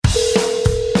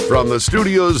From the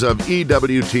studios of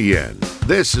EWTN,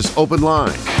 this is Open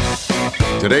Line.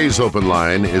 Today's Open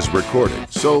Line is recorded,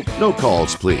 so no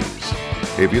calls, please.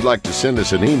 If you'd like to send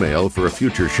us an email for a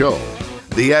future show,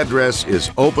 the address is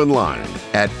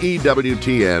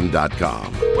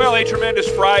openline@ewtn.com. Well, a tremendous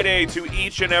Friday to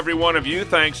each and every one of you.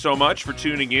 Thanks so much for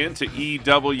tuning in to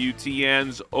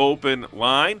EWTN's Open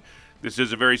Line. This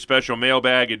is a very special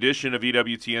mailbag edition of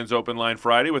EWTN's Open Line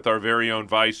Friday with our very own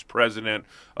Vice President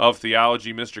of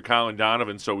Theology, Mr. Colin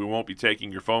Donovan, so we won't be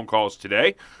taking your phone calls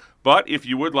today. But if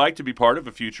you would like to be part of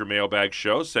a future mailbag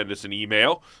show, send us an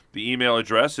email. The email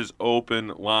address is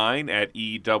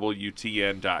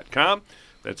openline@ewtn.com.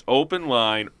 That's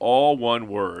openline, all one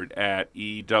word, at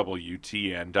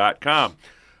ewtn.com.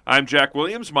 I'm Jack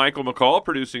Williams, Michael McCall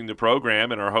producing the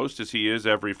program, and our host, as he is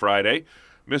every Friday,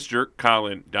 Mr.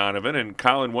 Colin Donovan. And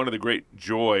Colin, one of the great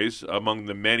joys, among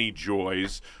the many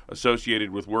joys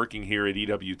associated with working here at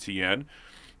EWTN,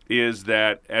 is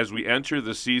that as we enter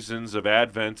the seasons of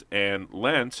Advent and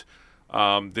Lent,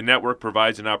 the network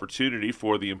provides an opportunity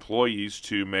for the employees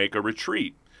to make a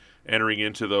retreat entering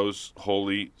into those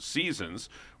holy seasons,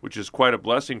 which is quite a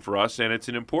blessing for us, and it's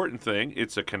an important thing.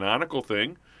 It's a canonical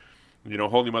thing. You know,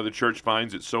 Holy Mother Church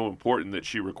finds it so important that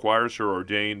she requires her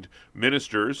ordained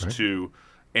ministers to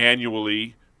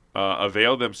annually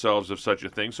avail themselves of such a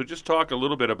thing. So just talk a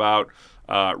little bit about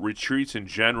retreats in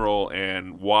general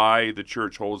and why the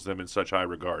church holds them in such high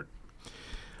regard.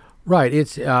 Right.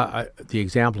 It's the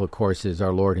example, of course, is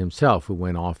our Lord himself, who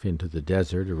went off into the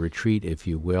desert, a retreat, if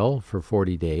you will, for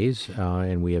 40 days.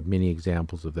 And we have many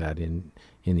examples of that in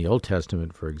the Old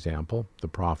Testament, for example, the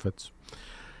prophets.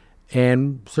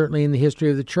 And certainly in the history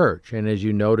of the church. And as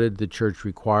you noted, the church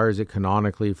requires it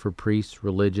canonically for priests,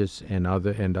 religious, and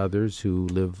others who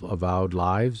live avowed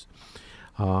lives.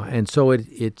 And so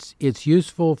it's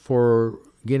useful for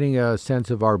getting a sense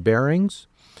of our bearings.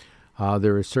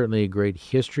 There is certainly a great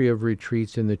history of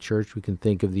retreats in the church. We can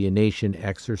think of the Ignatian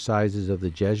exercises of the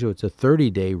Jesuits, a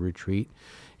 30-day retreat,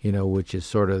 which is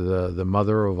sort of the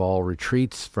mother of all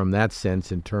retreats from that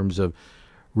sense in terms of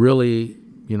really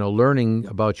learning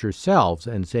about yourselves.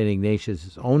 And St.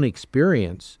 Ignatius' own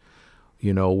experience,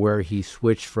 where he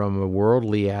switched from a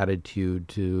worldly attitude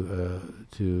to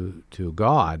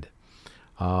God,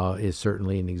 is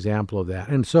certainly an example of that.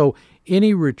 And so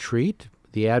any retreat,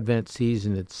 the Advent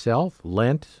season itself,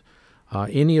 Lent,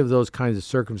 any of those kinds of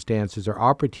circumstances are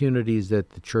opportunities that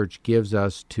the church gives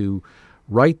us to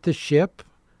right the ship,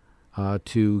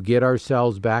 to get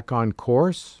ourselves back on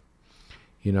course,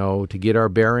 to get our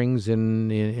bearings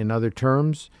in other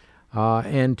terms,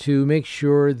 and to make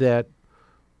sure that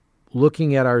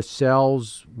looking at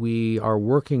ourselves, we are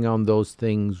working on those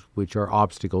things which are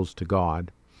obstacles to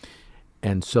God.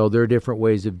 And so there are different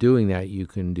ways of doing that. You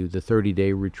can do the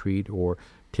 30-day retreat, or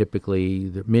typically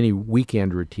the many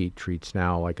weekend retreats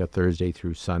now, like a Thursday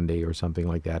through Sunday or something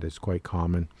like that is quite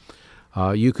common.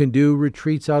 You can do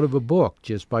retreats out of a book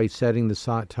just by setting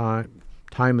the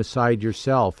time aside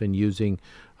yourself and using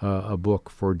a book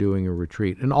for doing a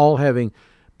retreat, and all having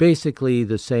basically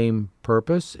the same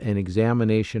purpose, an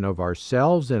examination of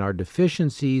ourselves and our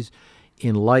deficiencies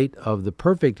in light of the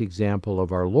perfect example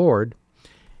of our Lord,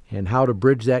 and how to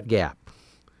bridge that gap,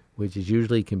 which is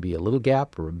usually can be a little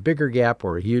gap or a bigger gap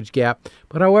or a huge gap.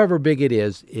 But however big it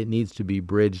is, it needs to be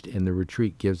bridged, and the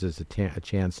retreat gives us a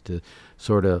chance to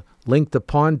sort of link the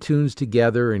pontoons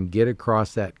together and get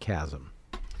across that chasm.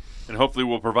 And hopefully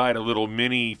we'll provide a little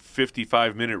mini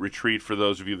 55-minute retreat for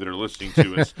those of you that are listening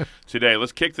to us today.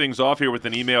 Let's kick things off here with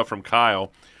an email from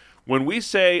Kyle. When we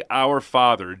say Our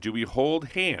Father, do we hold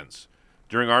hands?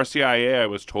 During RCIA, I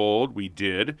was told we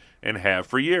did and have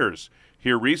for years.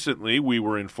 Here recently, we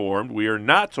were informed we are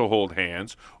not to hold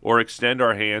hands or extend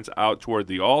our hands out toward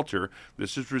the altar.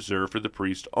 This is reserved for the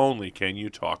priest only. Can you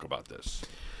talk about this?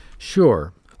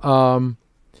 Sure.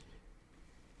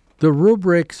 The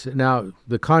rubrics, now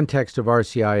the context of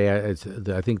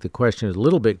RCIA, I think the question is a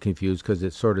little bit confused because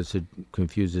it sort of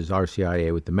confuses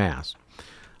RCIA with the Mass.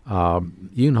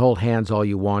 You can hold hands all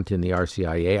you want in the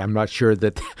RCIA. I'm not sure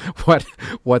that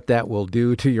what that will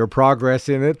do to your progress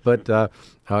in it, but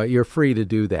you're free to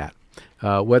do that,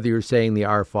 whether you're saying the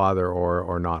Our Father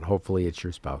or not. Hopefully it's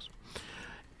your spouse.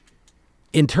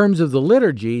 In terms of the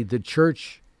liturgy, the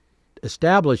Church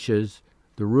establishes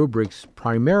the rubrics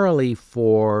primarily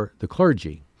for the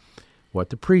clergy. What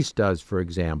the priest does, for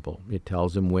example, it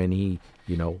tells him when he,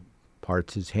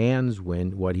 parts his hands,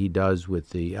 what he does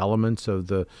with the elements of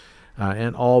the,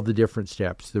 and all the different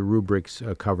steps. The rubrics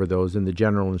cover those, and the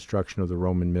general instruction of the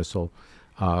Roman Missal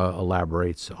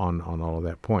elaborates on all of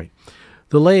that point.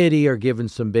 The laity are given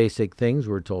some basic things.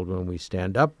 We're told when we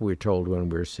stand up. We're told when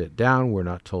we sit down. We're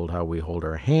not told how we hold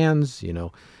our hands,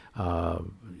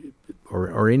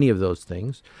 or any of those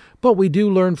things. But we do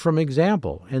learn from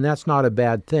example, and that's not a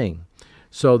bad thing.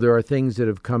 So there are things that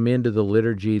have come into the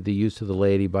liturgy, the use of the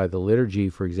laity by the liturgy,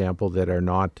 for example, that are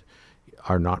not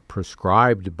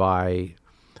prescribed by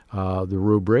the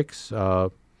rubrics,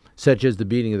 such as the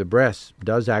beating of the breast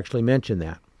does actually mention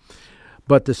that.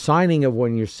 But the signing of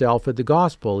one yourself at the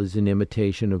gospel is an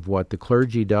imitation of what the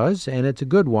clergy does, and it's a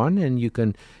good one. And you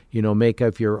can, make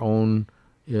up your own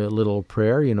little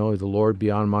prayer, the Lord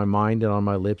be on my mind and on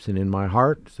my lips and in my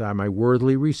heart, so I might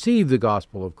worthily receive the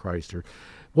gospel of Christ. Or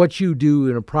what you do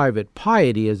in a private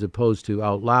piety as opposed to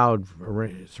out loud,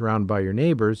 surrounded by your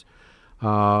neighbors,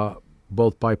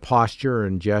 both by posture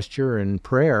and gesture and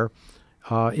prayer,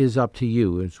 is up to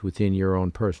you. It's within your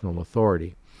own personal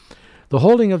authority. The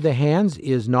holding of the hands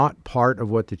is not part of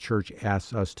what the church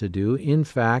asks us to do. In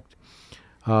fact,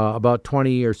 about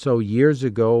 20 or so years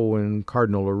ago, when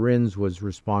Cardinal Lorenz was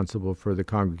responsible for the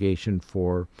Congregation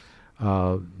for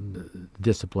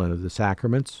Discipline of the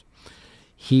Sacraments,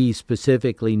 he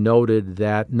specifically noted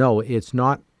that, no, it's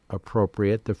not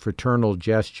appropriate. The fraternal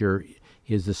gesture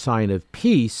is the sign of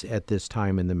peace at this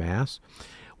time in the Mass,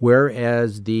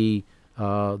 whereas the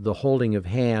holding of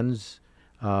hands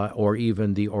or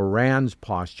even the orans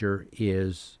posture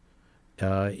is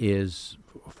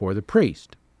for the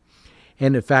priest.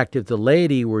 And in fact, if the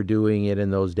laity were doing it in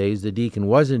those days, the deacon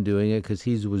wasn't doing it because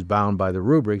he was bound by the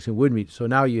rubrics and wouldn't be. So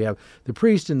now you have the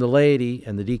priest and the laity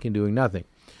and the deacon doing nothing.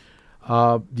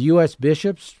 The U.S.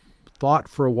 bishops thought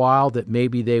for a while that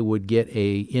maybe they would get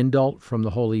a indult from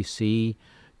the Holy See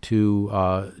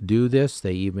to do this.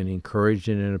 They even encouraged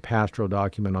it in a pastoral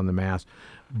document on the Mass,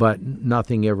 but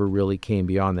nothing ever really came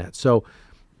beyond that. So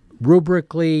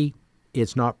rubrically,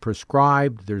 it's not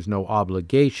prescribed. There's no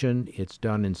obligation. It's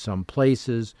done in some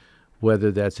places.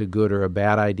 Whether that's a good or a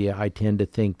bad idea, I tend to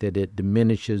think that it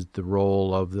diminishes the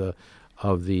role of the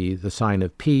sign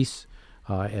of peace,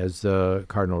 as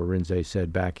Cardinal Lorenz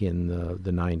said back in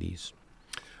the 90s.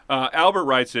 Albert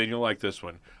writes in, you'll like this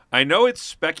one. I know it's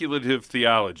speculative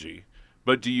theology,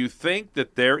 but do you think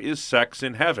that there is sex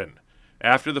in heaven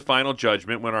after the final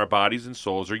judgment when our bodies and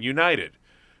souls are united?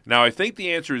 Now, I think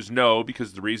the answer is no,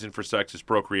 because the reason for sex is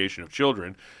procreation of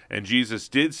children, and Jesus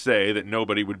did say that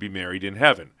nobody would be married in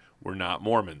heaven. We're not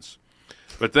Mormons.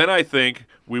 But then I think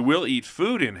we will eat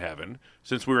food in heaven,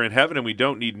 since we're in heaven and we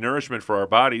don't need nourishment for our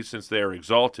bodies since they are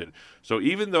exalted. So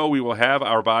even though we will have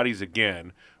our bodies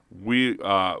again, we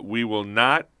will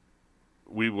not.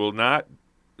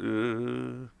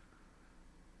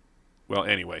 Well,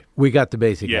 anyway. We got the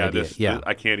basic idea.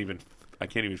 I can't even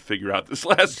figure out this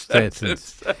last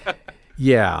sentence.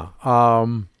 Yeah.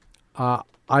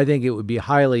 I think it would be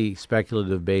highly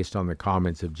speculative based on the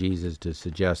comments of Jesus to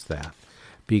suggest that,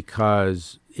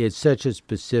 because it's such a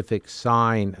specific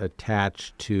sign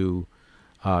attached to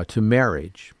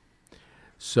marriage.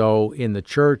 So in the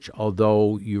church,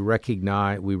 although we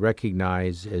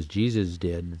recognize, as Jesus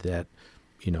did, that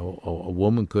a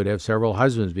woman could have several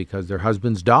husbands because their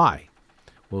husbands die.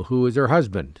 Well, who is her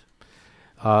husband?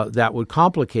 That would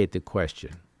complicate the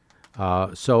question.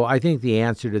 So I think the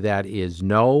answer to that is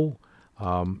no.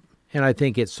 And I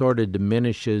think it sort of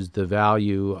diminishes the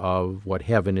value of what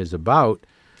heaven is about,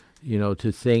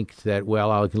 to think that,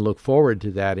 well, I can look forward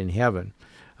to that in heaven.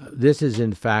 This is,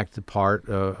 in fact,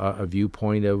 a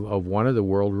viewpoint of one of the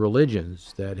world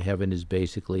religions, that heaven is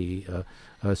basically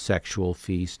a sexual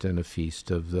feast and a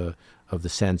feast of the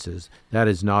senses. That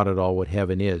is not at all what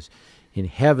heaven is. In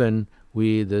heaven,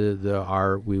 we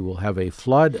will have a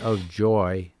flood of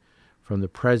joy from the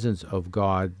presence of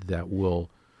God that will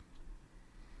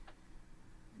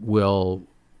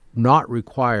not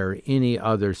require any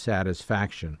other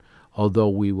satisfaction, although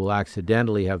we will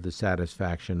accidentally have the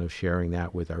satisfaction of sharing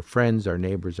that with our friends, our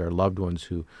neighbors, our loved ones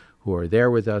who are there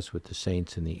with us, with the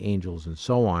saints and the angels and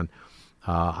so on.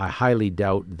 I highly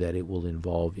doubt that it will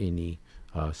involve any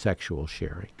sexual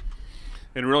sharing.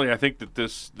 And really, I think that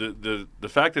the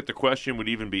fact that the question would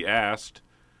even be asked,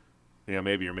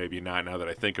 maybe or maybe not now that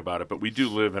I think about it, but we do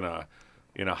live in a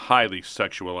highly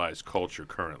sexualized culture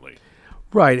currently.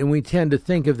 Right, and we tend to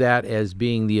think of that as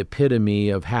being the epitome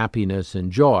of happiness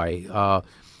and joy,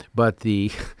 but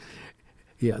it's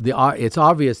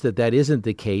obvious that isn't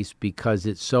the case, because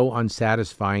it's so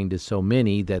unsatisfying to so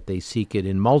many that they seek it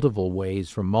in multiple ways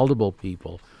from multiple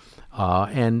people,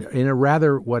 and in a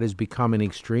rather what has become an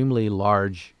extremely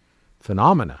large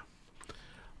phenomena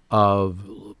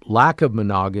of lack of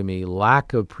monogamy,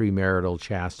 lack of premarital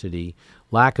chastity,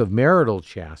 lack of marital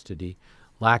chastity,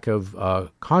 lack of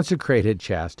consecrated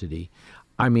chastity.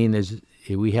 I mean, as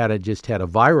we just had a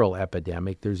viral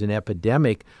epidemic, there's an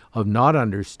epidemic of not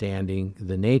understanding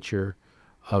the nature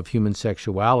of human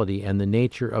sexuality and the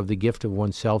nature of the gift of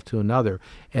oneself to another,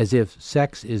 as if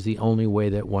sex is the only way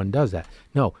that one does that.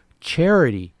 No,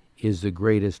 charity is the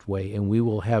greatest way, and we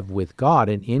will have with God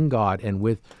and in God and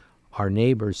with our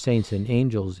neighbors, saints and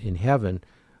angels in heaven,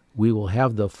 we will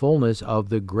have the fullness of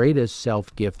the greatest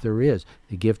self-gift there is,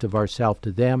 the gift of ourself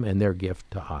to them and their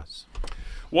gift to us.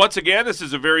 Once again, this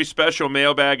is a very special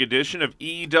mailbag edition of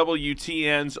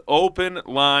EWTN's Open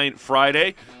Line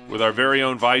Friday with our very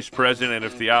own Vice President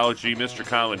of Theology, Mr.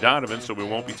 Colin Donovan, so we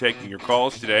won't be taking your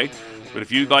calls today. But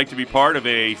if you'd like to be part of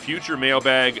a future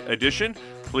mailbag edition,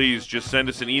 please just send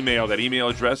us an email. That email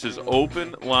address is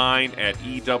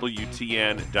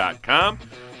openline@ewtn.com.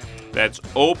 That's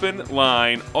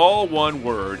openline, all one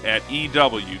word,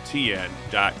 @ewtn.com.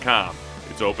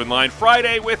 It's Open Line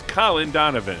Friday with Colin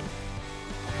Donovan.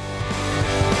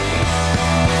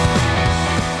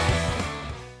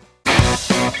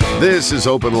 This is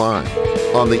Open Line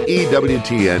on the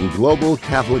EWTN Global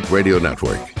Catholic Radio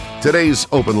Network. Today's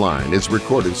Open Line is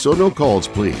recorded, so no calls,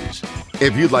 please.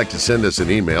 If you'd like to send us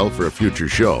an email for a future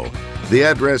show, the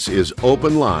address is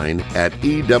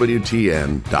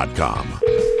openline@ewtn.com.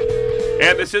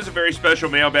 And this is a very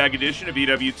special mailbag edition of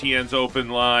EWTN's Open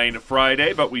Line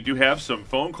Friday, but we do have some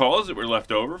phone calls that were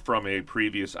left over from a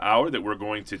previous hour that we're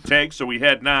going to take. So we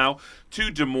head now to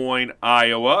Des Moines,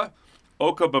 Iowa.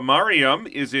 Okabamariam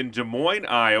is in Des Moines,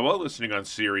 Iowa, listening on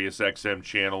Sirius XM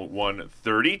Channel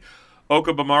 130.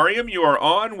 Okabamariam, you are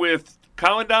on with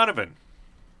Colin Donovan.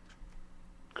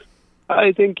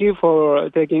 I thank you for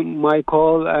taking my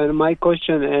call, and my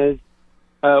question is,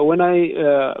 when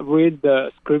I read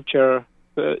the scripture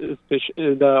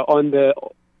on the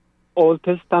Old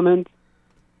Testament,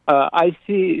 I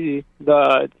see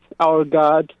that our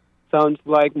God sounds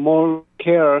like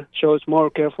shows more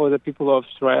care for the people of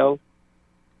Israel,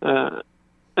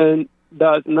 and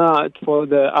does not for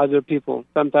the other people.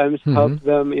 Sometimes helps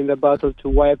them in the battle to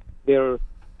wipe the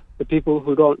people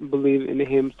who don't believe in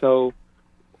Him. So,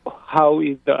 how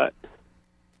is that?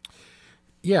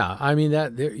 Yeah, I mean,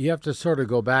 you have to sort of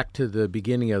go back to the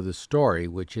beginning of the story,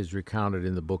 which is recounted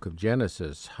in the book of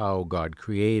Genesis, how God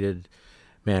created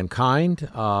mankind,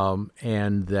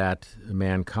 and that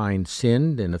mankind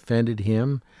sinned and offended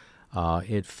Him.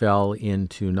 It fell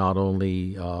into not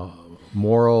only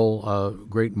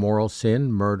great moral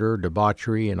sin, murder,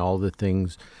 debauchery, and all the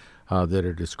things that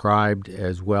are described,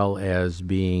 as well as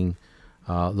being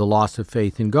the loss of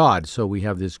faith in God. So we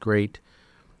have this great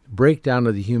breakdown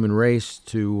of the human race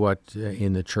to what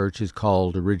in the church is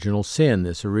called original sin,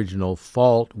 this original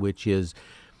fault, which is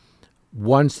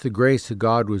once the grace of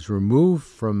God was removed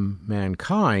from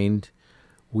mankind,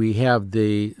 we have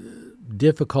the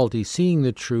difficulty seeing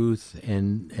the truth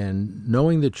and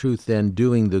knowing the truth, then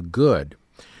doing the good,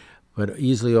 but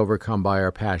easily overcome by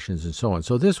our passions and so on.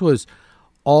 So this was,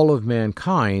 all of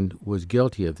mankind was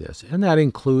guilty of this, and that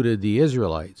included the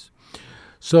Israelites.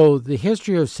 So the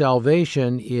history of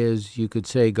salvation is, you could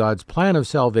say, God's plan of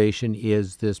salvation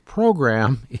is this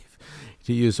program,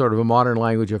 to use sort of a modern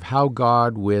language, of how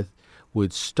God would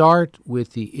start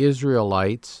with the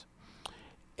Israelites.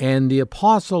 And the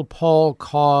Apostle Paul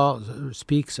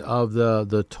speaks of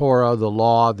the Torah, the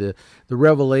law, the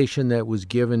revelation that was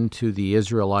given to the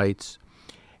Israelites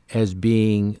as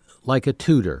being like a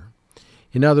tutor.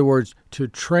 In other words, to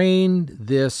train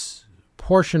this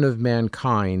portion of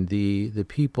mankind, the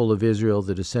people of Israel,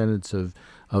 the descendants of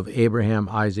Abraham,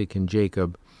 Isaac, and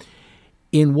Jacob,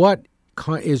 in what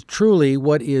is truly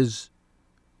what is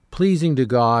pleasing to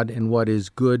God and what is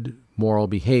good moral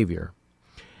behavior.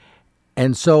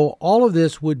 And so all of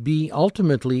this would be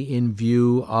ultimately in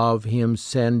view of Him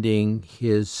sending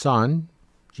His Son,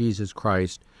 Jesus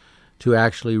Christ, to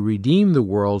actually redeem the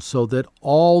world so that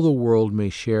all the world may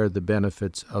share the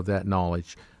benefits of that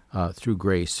knowledge through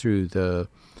grace, through the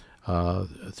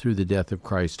death of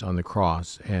Christ on the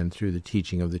cross, and through the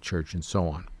teaching of the church and so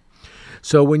on.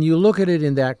 So when you look at it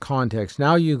in that context,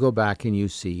 now you go back and you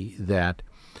see that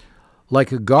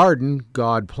like a garden,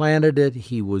 God planted it,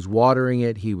 He was watering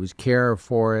it, He was caring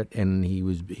for it, and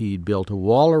He built a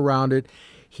wall around it.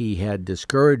 He had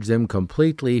discouraged them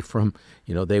completely from,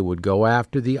 they would go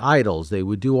after the idols. They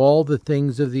would do all the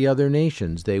things of the other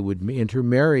nations. They would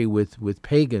intermarry with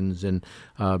pagans and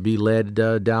be led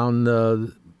down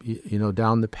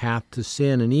the path to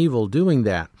sin and evil doing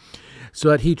that. So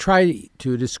that He tried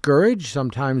to discourage,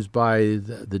 sometimes by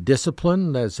the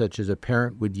discipline, such as a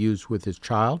parent would use with his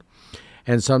child,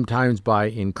 and sometimes by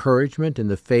encouragement and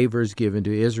the favors given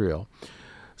to Israel.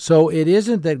 So it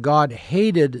isn't that God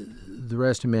hated the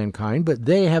rest of mankind, but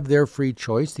they have their free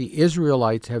choice. The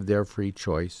Israelites have their free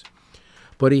choice.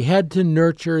 But he had to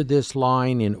nurture this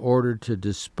line in order to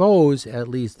dispose at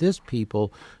least this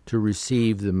people to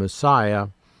receive the Messiah,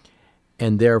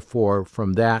 and therefore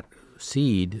from that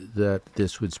seed that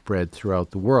this would spread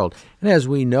throughout the world. And as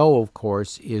we know, of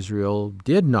course, Israel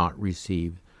did not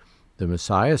receive the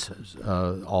Messiah.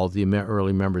 All the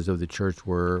early members of the church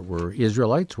were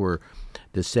Israelites, were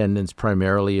descendants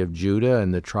primarily of Judah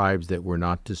and the tribes that were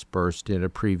not dispersed in a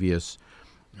previous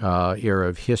era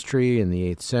of history in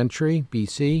the 8th century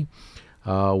B.C.,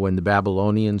 when the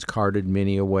Babylonians carted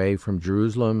many away from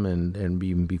Jerusalem, and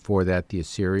even before that the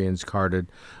Assyrians carted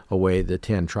away the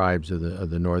 10 tribes of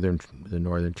the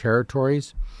northern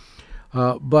territories.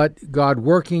 But God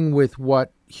working with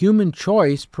what human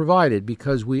choice provided,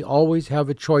 because we always have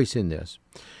a choice in this.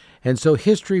 And so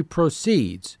history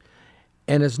proceeds.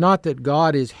 And it's not that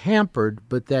God is hampered,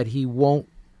 but that he won't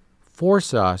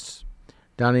force us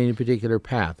down any particular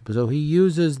path. So he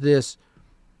uses this,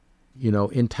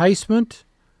 enticement,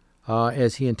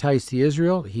 as he enticed the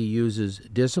Israel. He uses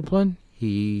discipline.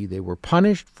 They were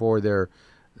punished for their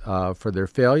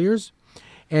failures,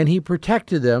 and he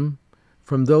protected them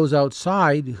from those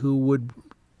outside who would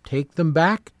take them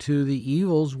back to the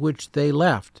evils which they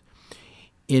left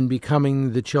in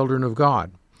becoming the children of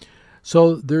God.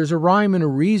 So there's a rhyme and a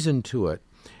reason to it.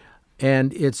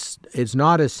 And it's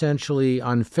not essentially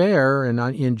unfair and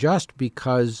unjust,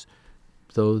 because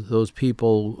those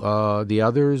people, the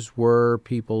others, were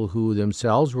people who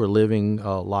themselves were living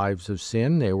lives of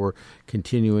sin. They were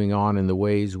continuing on in the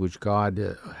ways which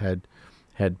God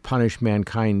had punished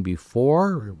mankind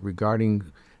before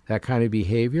regarding that kind of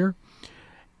behavior.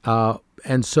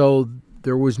 And so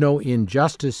there was no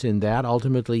injustice in that.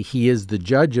 Ultimately, he is the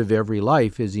judge of every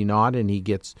life, is he not? And he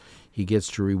gets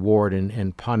to reward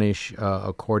and punish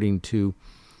according to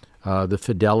the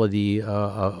fidelity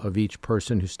of each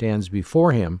person who stands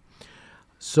before him.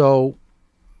 So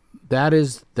that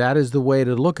is the way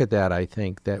to look at that, I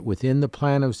think, that within the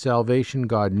plan of salvation,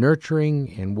 God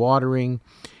nurturing and watering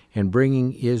and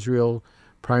bringing Israel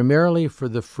primarily for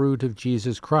the fruit of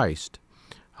Jesus Christ,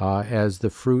 as the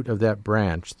fruit of that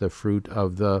branch, the fruit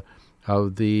of the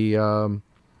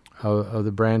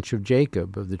branch of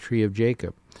Jacob, of the tree of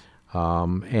Jacob.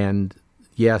 And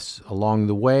yes, along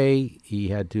the way,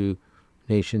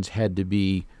 nations had to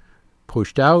be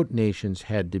pushed out, nations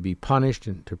had to be punished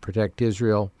and to protect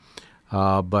Israel,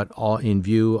 but all in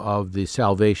view of the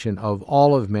salvation of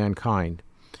all of mankind.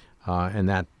 And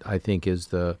that, I think, is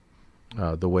the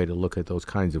way to look at those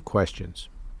kinds of questions.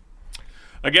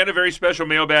 Again, a very special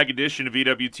mailbag edition of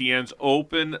EWTN's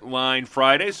Open Line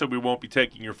Friday, so we won't be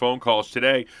taking your phone calls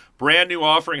today. Brand new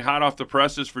offering hot off the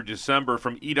presses for December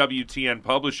from EWTN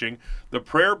Publishing, the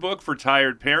prayer book for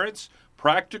tired parents,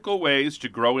 Practical Ways to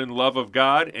Grow in Love of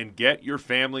God and Get Your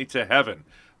Family to Heaven,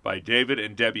 by David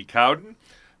and Debbie Cowden.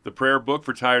 The prayer book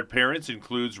for tired parents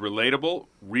includes relatable,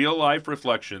 real-life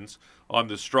reflections on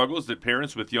the struggles that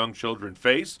parents with young children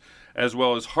face, as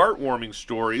well as heartwarming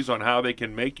stories on how they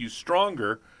can make you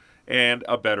stronger and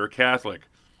a better Catholic.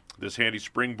 This handy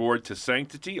springboard to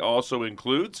sanctity also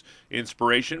includes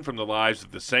inspiration from the lives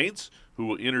of the saints who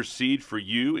will intercede for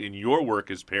you in your work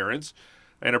as parents,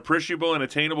 and appreciable and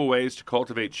attainable ways to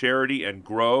cultivate charity and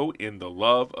grow in the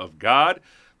love of God.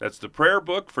 That's the prayer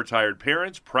book for tired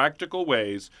parents, Practical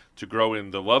Ways to Grow in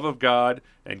the Love of God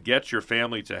and Get Your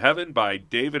Family to Heaven, by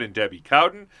David and Debbie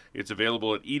Cowden. It's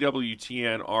available at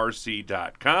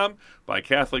EWTNRC.com, by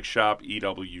Catholic Shop,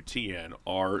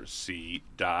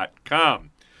 EWTNRC.com.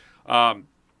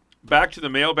 Back to the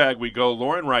mailbag we go.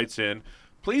 Lauren writes in,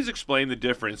 please explain the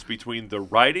difference between the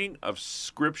writing of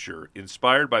Scripture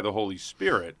inspired by the Holy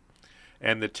Spirit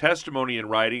and the testimony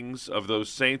and writings of those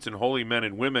saints and holy men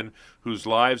and women whose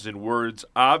lives and words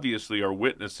obviously are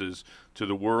witnesses to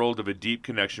the world of a deep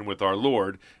connection with our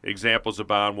Lord. Examples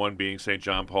abound, one being St.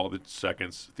 John Paul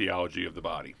II's theology of the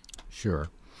body. Sure.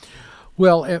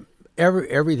 Well,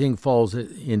 everything falls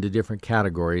into different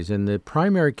categories, and the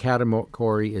primary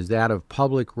category is that of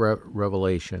public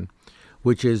revelation,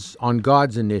 which is on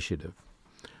God's initiative.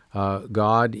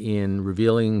 God, in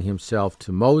revealing himself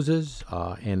to Moses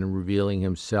and in revealing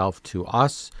himself to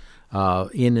us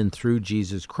in and through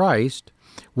Jesus Christ,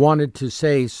 wanted to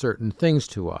say certain things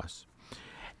to us.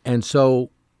 And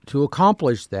so to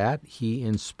accomplish that, he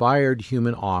inspired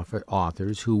human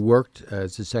authors who worked,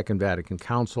 as the Second Vatican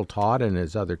Council taught and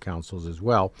as other councils as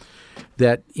well,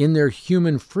 that in their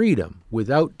human freedom,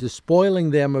 without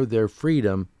despoiling them of their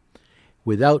freedom,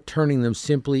 without turning them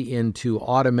simply into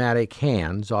automatic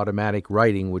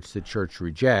writing, which the Church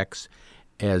rejects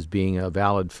as being a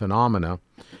valid phenomena,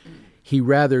 He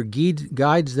rather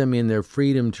guides them in their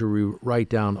freedom to write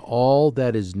down all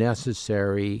that is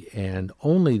necessary and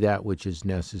only that which is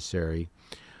necessary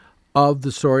of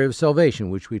the story of salvation,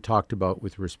 which we talked about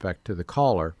with respect to the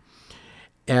caller,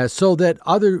 so that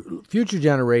other future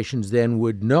generations then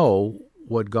would know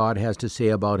what God has to say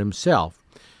about himself.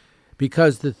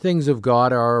 Because the things of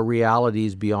God are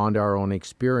realities beyond our own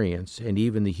experience, and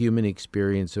even the human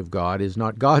experience of God is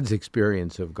not God's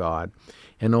experience of God,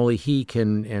 and only he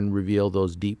can reveal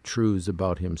those deep truths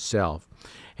about himself.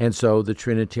 And so the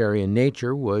Trinitarian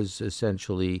nature was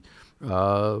essentially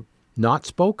not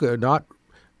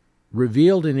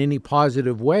revealed in any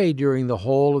positive way during the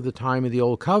whole of the time of the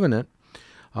Old Covenant,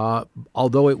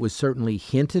 although it was certainly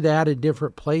hinted at in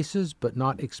different places, but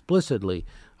not explicitly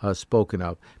spoken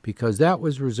of, because that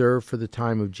was reserved for the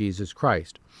time of Jesus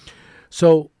Christ.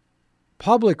 So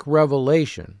public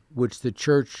revelation, which the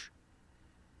church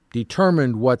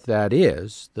determined what that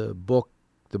is, the book,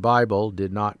 the Bible,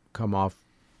 did not come off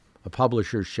a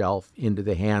publisher's shelf into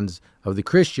the hands of the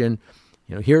Christian.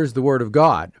 Here's the Word of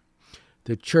God.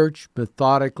 The church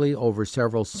methodically over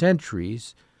several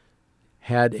centuries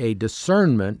had a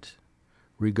discernment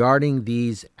regarding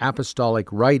these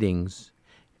apostolic writings,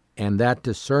 and that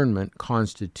discernment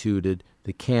constituted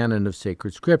the canon of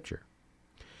sacred Scripture.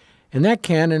 And that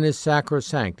canon is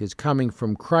sacrosanct. It's coming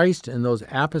from Christ and those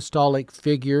apostolic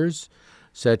figures,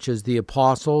 such as the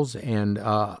apostles and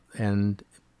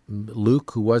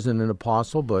Luke, who wasn't an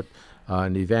apostle, but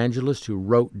an evangelist who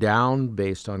wrote down,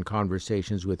 based on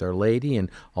conversations with Our Lady and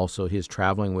also his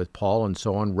traveling with Paul and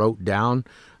so on, wrote down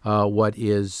what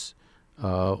the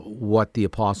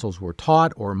apostles were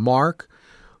taught, or Mark,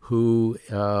 who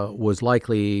was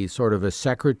likely sort of a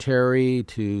secretary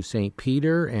to St.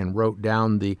 Peter and wrote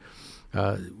down we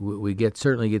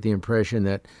certainly get the impression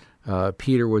that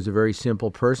Peter was a very simple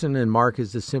person, and Mark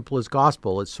is the simplest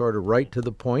gospel. It's sort of right to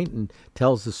the point and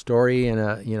tells the story in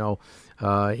a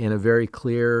very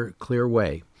clear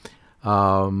way.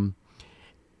 And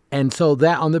so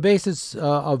that on the basis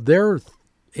of their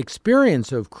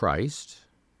experience of Christ,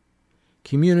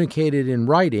 communicated in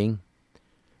writing,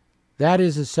 that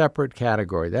is a separate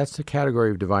category. That's the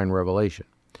category of divine revelation.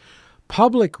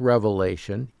 Public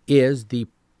revelation is the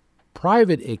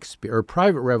private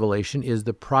revelation is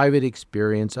the private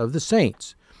experience of the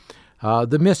saints,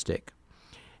 the mystic.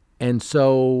 And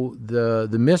so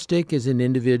the mystic is an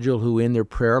individual who, in their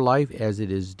prayer life, as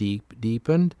it is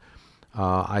deepened,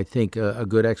 I think a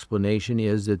good explanation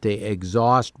is that they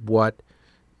exhaust what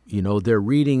their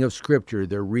reading of Scripture,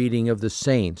 their reading of the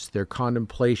saints, their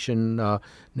contemplation,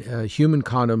 human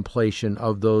contemplation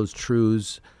of those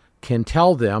truths can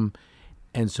tell them,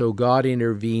 and so God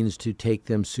intervenes to take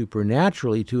them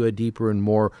supernaturally to a deeper and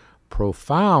more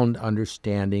profound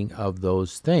understanding of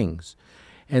those things.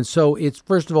 And so it's,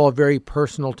 first of all, very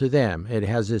personal to them. It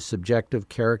has a subjective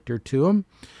character to them.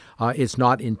 It's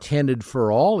not intended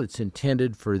for all, it's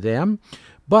intended for them.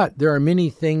 But there are many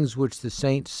things which the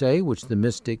saints say, which the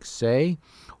mystics say,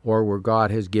 or where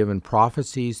God has given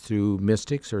prophecies through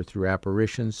mystics or through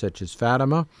apparitions such as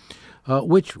Fatima,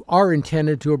 which are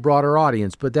intended to a broader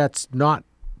audience, but that's not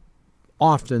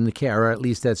often the case, or at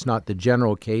least that's not the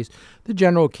general case. The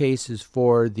general case is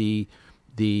for the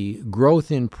growth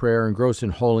in prayer and growth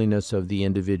in holiness of the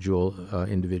individual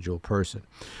person.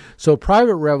 So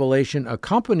private revelation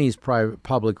accompanies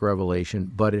public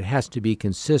revelation, but it has to be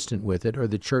consistent with it, or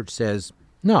the church says,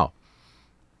 no,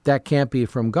 that can't be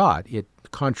from God. It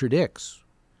contradicts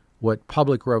what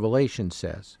public revelation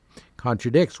says,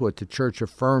 contradicts what the church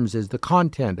affirms is the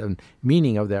content and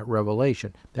meaning of that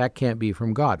revelation. That can't be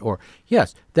from God. Or,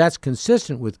 yes, that's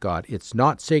consistent with God. It's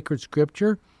not sacred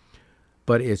Scripture,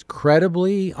 but it's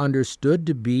credibly understood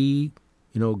to be,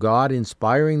 God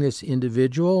inspiring this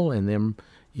individual and them,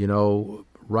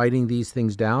 writing these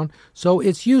things down. So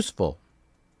it's useful.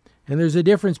 And there's a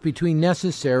difference between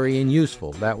necessary and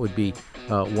useful. That would be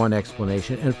one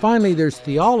explanation. And finally, there's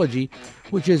theology,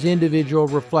 which is individual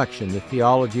reflection. The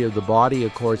theology of the body,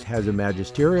 of course, has a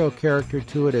magisterial character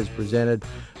to it as presented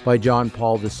by John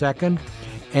Paul II.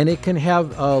 And it can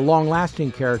have a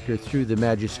long-lasting character through the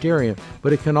magisterium,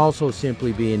 but it can also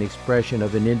simply be an expression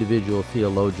of an individual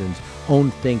theologian's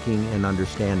own thinking and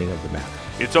understanding of the matter.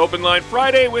 It's Open Line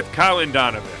Friday with Colin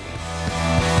Donovan.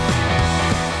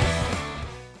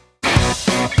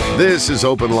 This is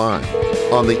Open Line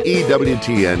on the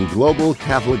EWTN Global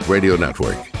Catholic Radio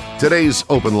Network. Today's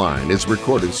Open Line is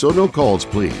recorded, so no calls,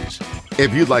 please.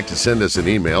 If you'd like to send us an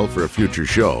email for a future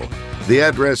show, the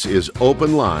address is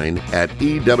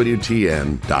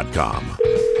openline@ewtn.com.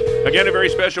 Again, a very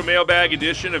special mailbag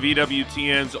edition of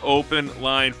EWTN's Open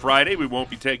Line Friday. We won't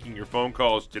be taking your phone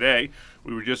calls today.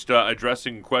 We were just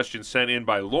addressing questions sent in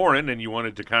by Lauren, and you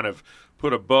wanted to kind of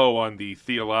put a bow on the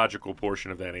theological portion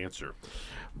of that answer.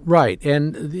 Right.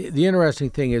 And the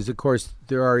interesting thing is, of course,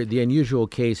 there are the unusual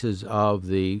cases of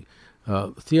the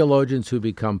theologians who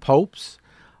become popes.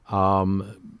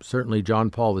 Certainly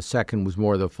John Paul II was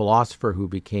more the philosopher who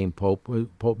became pope.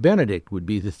 Pope Benedict would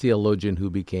be the theologian who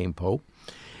became pope.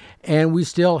 And we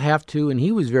still have to, and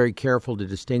he was very careful to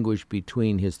distinguish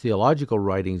between his theological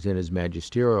writings and his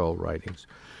magisterial writings.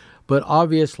 But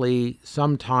obviously,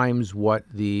 sometimes what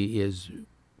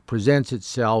presents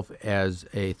itself as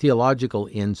a theological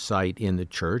insight in the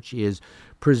church is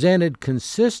presented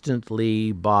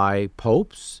consistently by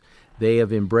popes. They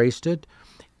have embraced it,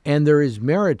 and there is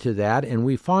merit to that, and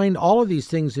we find all of these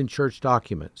things in church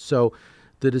documents. So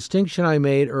the distinction I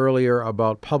made earlier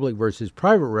about public versus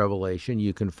private revelation,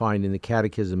 you can find in the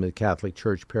Catechism of the Catholic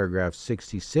Church, paragraph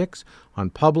 66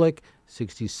 on public,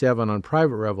 67 on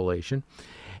private revelation.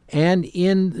 And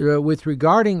with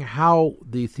regarding how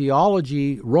the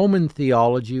theology, Roman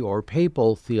theology or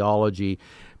papal theology,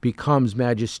 becomes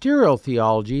magisterial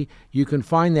theology, you can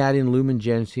find that in Lumen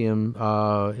Gentium,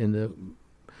 in the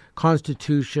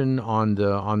Constitution on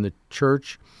the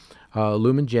Church,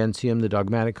 Lumen Gentium, the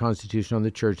dogmatic constitution on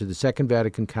the Church of the Second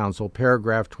Vatican Council,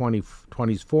 paragraph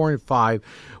 24 and 5,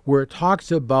 where it talks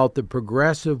about the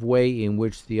progressive way in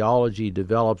which theology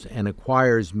develops and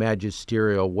acquires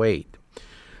magisterial weight.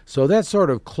 So that's sort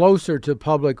of closer to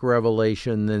public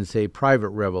revelation than, say, private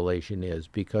revelation is,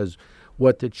 because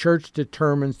what the Church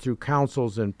determines through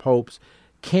councils and popes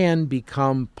can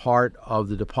become part of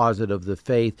the deposit of the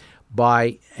faith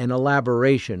by an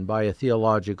elaboration, by a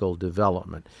theological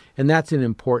development. And that's an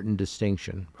important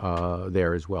distinction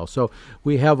there as well. So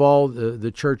we have all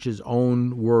the Church's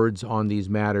own words on these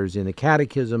matters in the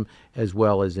Catechism as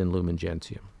well as in Lumen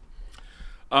Gentium.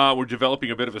 We're developing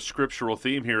a bit of a scriptural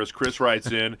theme here as Chris writes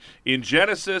in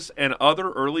Genesis and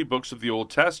other early books of the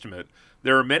Old Testament,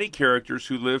 there are many characters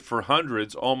who lived for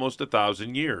hundreds, almost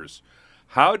 1,000 years.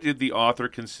 How did the author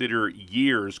consider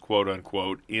years, quote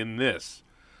unquote, in this?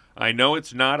 I know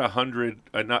it's not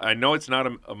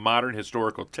a modern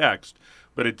historical text,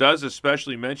 but it does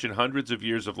especially mention hundreds of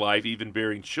years of life, even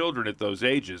bearing children at those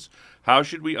ages. How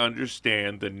should we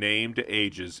understand the named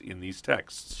ages in these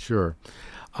texts? Sure.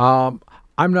 I'm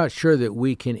not sure that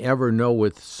we can ever know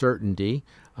with certainty.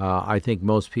 I think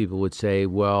most people would say,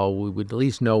 well, we would at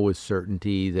least know with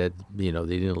certainty that, they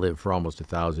didn't live for almost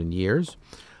 1,000 years.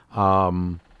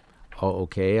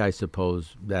 Okay, I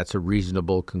suppose that's a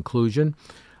reasonable conclusion.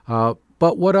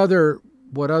 But what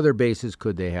other basis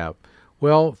could they have?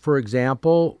 Well, for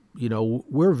example,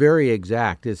 we're very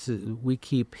exact. We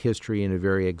keep history in a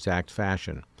very exact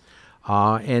fashion.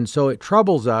 And so it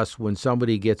troubles us when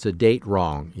somebody gets a date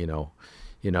wrong,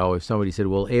 if somebody said,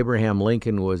 well, Abraham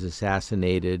Lincoln was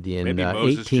assassinated in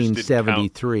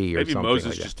 1873 or something like that. Maybe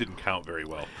Moses just didn't count very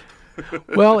well.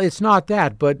 Well, it's not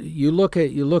that, but you look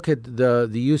at the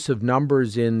use of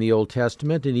numbers in the Old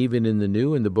Testament and even in the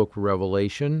New, in the book of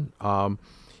Revelation.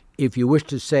 If you wish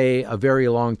to say a very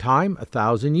long time,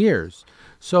 1,000 years.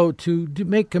 So to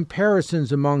make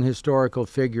comparisons among historical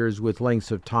figures with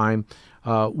lengths of time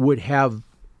would have,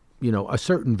 a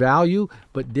certain value,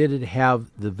 but did it have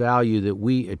the value that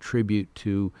we attribute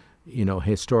to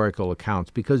historical accounts?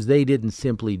 Because they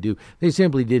simply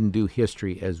didn't do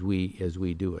history as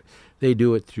we do it. They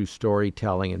do it through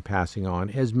storytelling and passing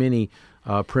on, as many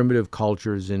primitive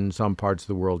cultures in some parts of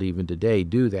the world even today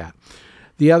do that.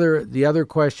 The other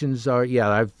questions are,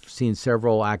 I've seen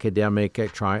several academic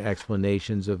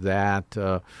explanations of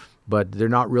that, but they're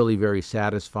not really very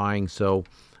satisfying. So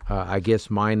I guess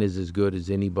mine is as good as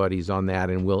anybody's on that,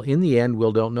 and in the end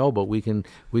we'll don't know, but we can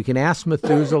ask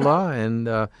Methuselah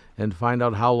and find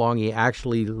out how long he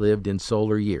actually lived in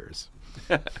solar years.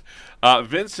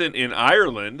 Vincent in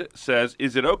Ireland says,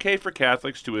 is it okay for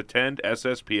Catholics to attend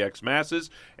SSPX Masses,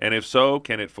 and if so,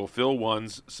 can it fulfill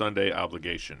one's Sunday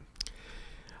obligation?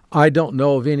 I don't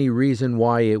know of any reason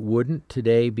why it wouldn't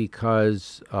today,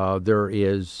 because there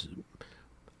is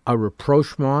a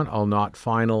rapprochement, although not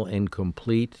final and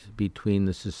complete, between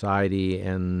the society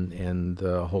and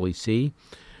the Holy See.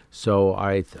 So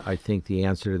I think the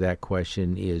answer to that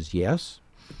question is yes.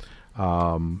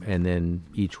 And then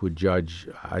each would judge,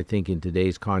 I think in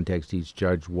today's context, each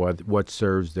judge what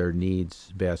serves their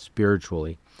needs best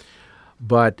spiritually.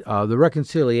 But the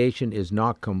reconciliation is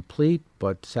not complete,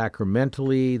 but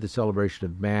sacramentally, the celebration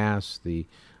of Mass, the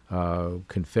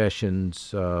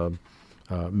confessions,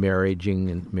 marrying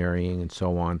and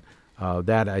so on,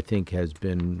 that I think has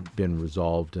been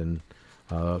resolved, and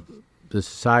The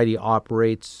society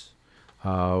operates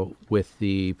with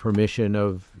the permission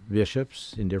of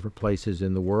bishops in different places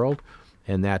in the world,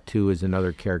 and that too is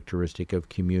another characteristic of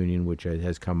communion, which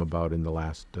has come about in the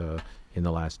last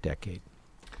decade.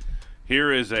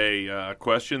 Here is a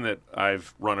question that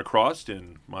I've run across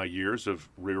in my years of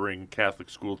rearing Catholic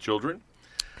school children.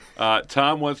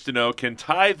 Tom wants to know, can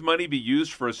tithe money be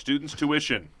used for a student's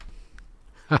tuition?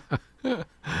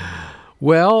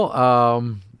 Well,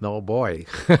 oh boy.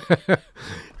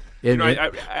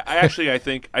 I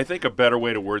think a better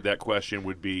way to word that question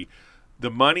would be, the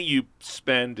money you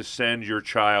spend to send your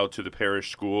child to the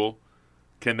parish school,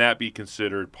 can that be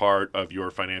considered part of your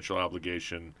financial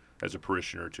obligation as a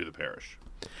parishioner to the parish?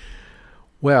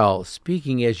 Well,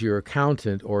 speaking as your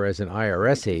accountant or as an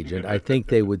IRS agent, I think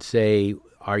they would say,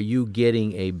 are you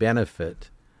getting a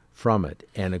benefit from it?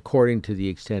 And according to the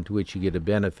extent to which you get a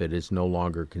benefit, it's no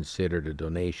longer considered a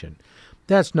donation.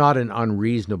 That's not an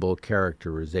unreasonable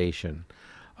characterization.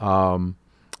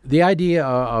 The idea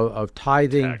of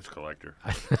tithing... Tax collector.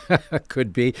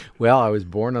 Could be. Well, I was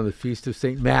born on the Feast of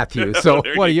St. Matthew, so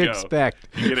what do you expect?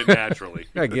 You get it naturally.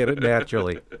 I get it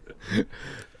naturally.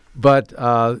 But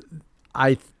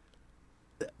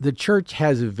the church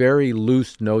has a very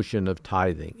loose notion of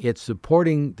tithing. It's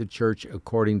supporting the church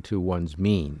according to one's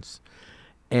means.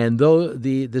 And though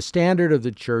the standard of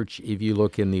the church, if you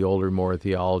look in the older, more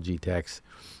theology texts,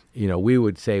 we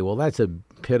would say, well, that's a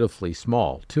pitifully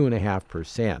small,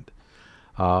 2.5%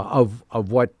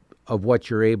 of what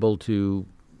you're able to,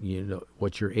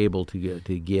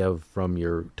 to give from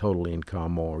your total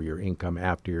income or your income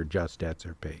after your just debts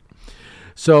are paid.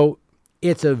 So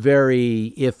it's a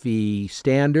very iffy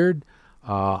standard.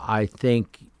 I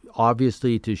think,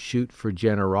 obviously, to shoot for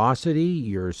generosity,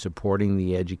 you're supporting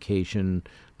the education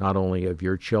not only of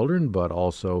your children, but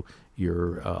also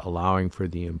you're allowing for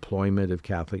the employment of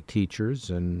Catholic teachers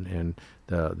and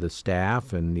the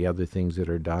staff and the other things that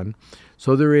are done.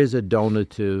 So there is a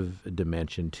donative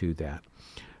dimension to that.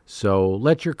 So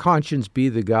let your conscience be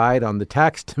the guide on the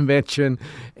tax dimension,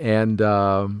 and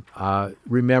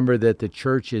remember that the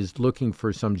church is looking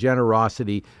for some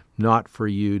generosity, not for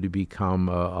you to become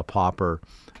a pauper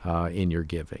in your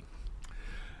giving.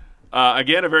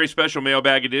 Again, a very special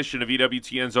mailbag edition of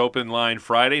EWTN's Open Line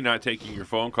Friday, not taking your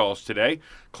phone calls today.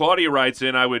 Claudia writes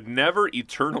in, I would never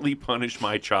eternally punish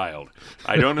my child.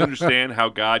 I don't understand how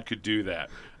God could do that.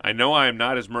 I know I am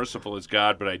not as merciful as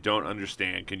God, but I don't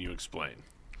understand. Can you explain?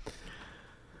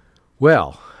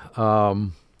 Well,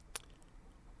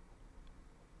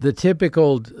 the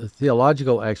typical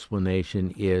theological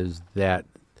explanation is that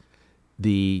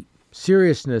the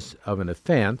seriousness of an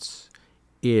offense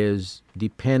is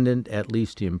dependent, at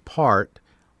least in part,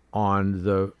 on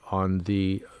who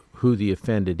the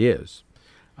offended is.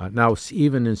 Now,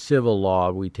 even in civil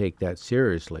law, we take that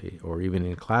seriously, or even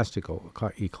in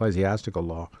ecclesiastical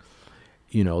law.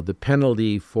 The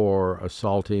penalty for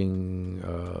assaulting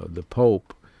the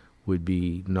Pope would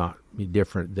be not be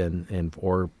different than,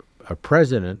 or a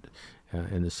president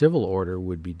in the civil order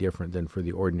would be different than for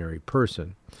the ordinary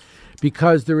person,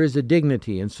 because there is a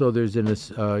dignity, and so there's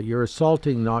you're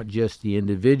assaulting not just the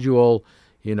individual,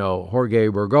 Jorge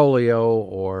Bergoglio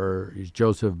or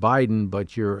Joseph Biden,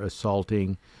 but you're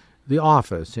assaulting the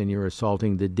office, and you're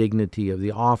assaulting the dignity of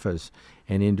the office,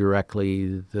 and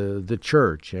indirectly the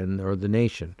church or the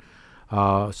nation.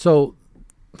 So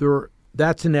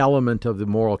that's an element of the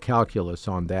moral calculus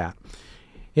on that.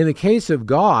 In the case of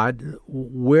God,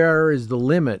 where is the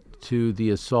limit to the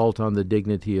assault on the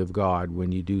dignity of God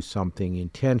when you do something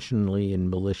intentionally and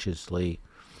maliciously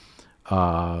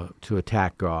to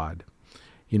attack God?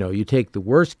 You take the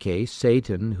worst case,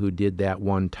 Satan, who did that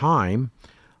one time,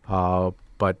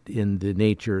 but in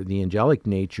the angelic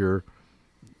nature,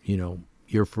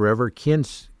 you're forever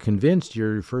convinced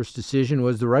your first decision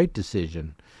was the right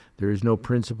decision. There is no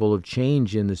principle of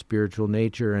change in the spiritual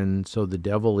nature, and so the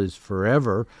devil is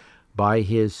forever, by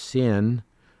his sin,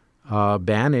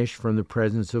 banished from the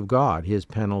presence of God. His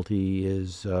penalty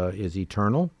is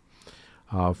eternal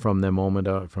from the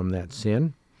moment from that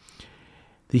sin.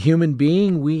 The human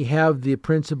being, we have the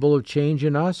principle of change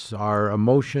in us. Our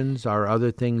emotions, our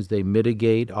other things, they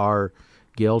mitigate our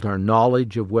guilt. Our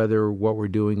knowledge of whether what we're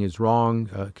doing is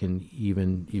wrong can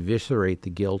even eviscerate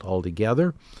the guilt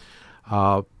altogether.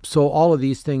 So all of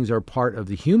these things are part of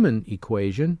the human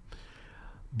equation,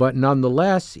 but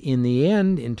nonetheless, in the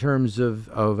end, in terms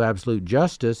of absolute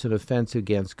justice, an offense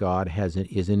against God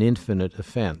is an infinite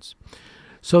offense.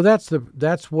 So that's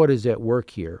what is at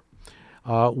work here.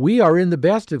 We are in the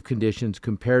best of conditions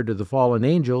compared to the fallen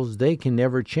angels. They can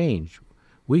never change.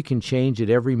 We can change at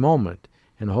every moment,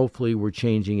 and hopefully we're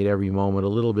changing it every moment a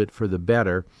little bit for the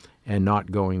better and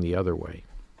not going the other way.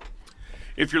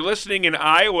 If you're listening in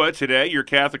Iowa today, your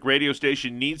Catholic radio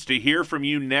station needs to hear from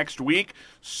you next week.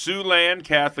 Siouxland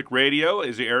Catholic Radio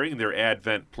is airing their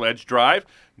Advent Pledge Drive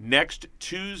next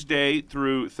Tuesday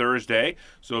through Thursday.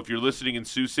 So if you're listening in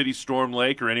Sioux City, Storm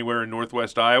Lake, or anywhere in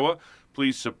northwest Iowa,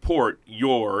 please support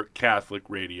your Catholic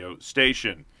radio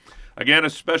station. Again, a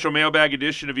special mailbag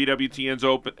edition of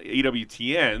EWTN's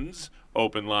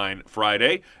Open Line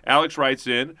Friday. Alex writes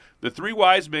in, the three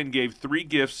wise men gave three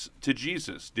gifts to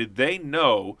Jesus. Did they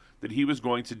know that he was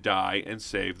going to die and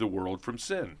save the world from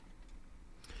sin?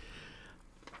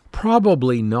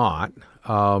 Probably not.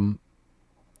 One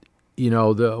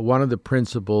of the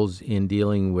principles in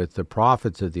dealing with the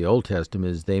prophets of the Old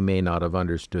Testament is they may not have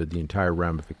understood the entire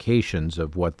ramifications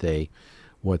of what they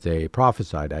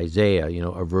prophesied. Isaiah,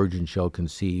 a virgin shall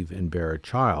conceive and bear a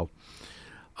child.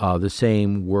 The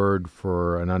same word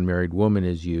for an unmarried woman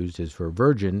is used as for a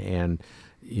virgin, and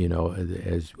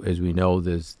as we know,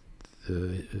 the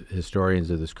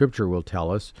historians of the Scripture will tell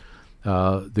us,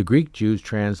 the Greek Jews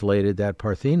translated that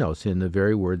parthenos in the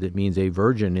very word that means a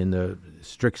virgin in the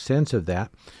strict sense of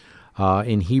that.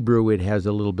 In Hebrew, it has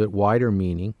a little bit wider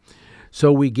meaning.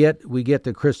 So we get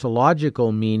the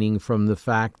Christological meaning from the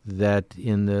fact that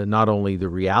in not only the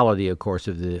reality, of course,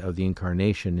 of the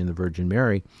incarnation in the Virgin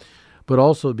Mary, but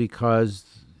also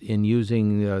because in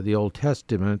using the Old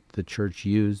Testament, the Church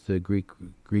used the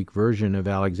Greek version of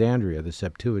Alexandria, the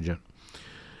Septuagint.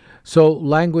 So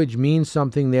language means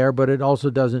something there, but it also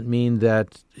doesn't mean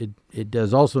that it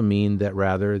does also mean that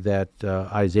rather that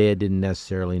Isaiah didn't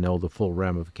necessarily know the full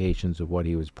ramifications of what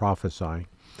he was prophesying.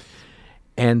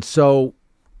 And so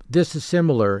this is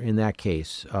similar in that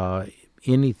case.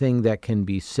 Anything that can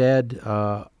be said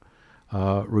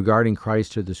regarding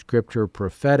Christ or the Scripture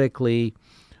prophetically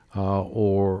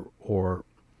or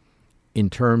in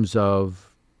terms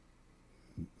of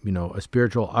a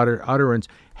spiritual utterance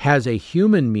has a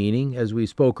human meaning, as we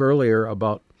spoke earlier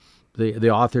about the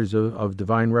authors of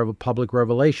divine public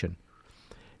revelation.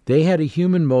 They had a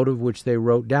human motive which they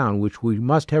wrote down, which we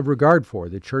must have regard for.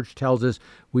 The Church tells us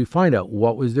we find out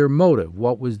what was their motive,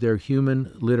 what was their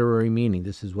human literary meaning.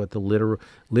 This is what the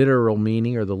literal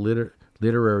meaning or the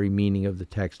literary meaning of the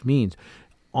text means.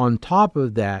 On top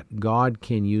of that, God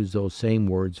can use those same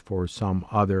words for some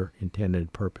other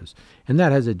intended purpose, and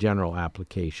that has a general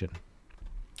application.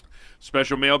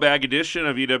 Special mailbag edition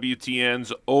of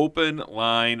EWTN's Open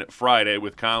Line Friday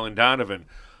with Colin Donovan.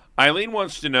 Eileen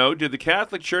wants to know, did the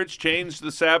Catholic Church change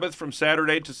the Sabbath from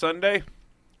Saturday to Sunday?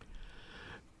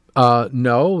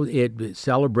 No, it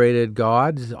celebrated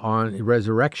God's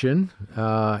resurrection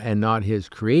and not his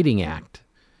creating act,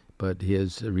 but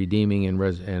his redeeming and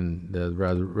the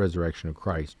resurrection of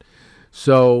Christ.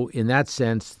 So in that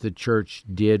sense, the Church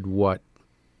did what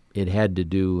it had to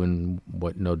do and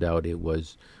what no doubt it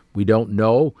was. We don't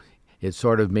know. It's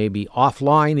sort of maybe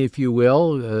offline, if you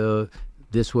will.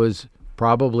 This was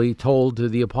probably told to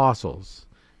the apostles.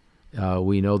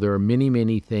 We know there are many,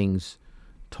 many things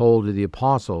told to the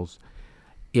apostles.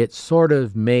 It sort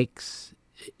of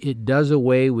does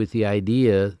away with the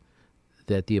idea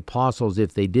that the apostles,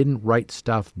 if they didn't write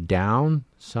stuff down,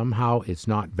 somehow it's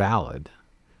not valid.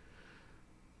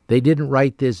 They didn't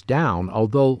write this down,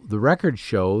 although the record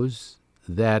shows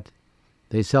that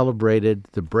they celebrated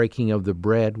the breaking of the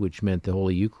bread, which meant the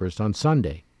Holy Eucharist, on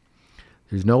Sunday.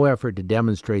 There's no effort to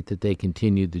demonstrate that they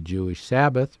continued the Jewish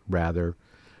Sabbath. Rather,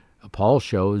 Paul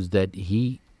shows that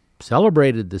he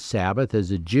celebrated the Sabbath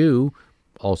as a Jew,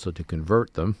 also to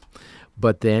convert them,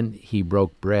 but then he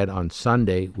broke bread on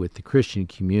Sunday with the Christian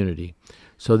community.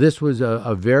 So this was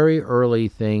a very early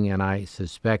thing, and I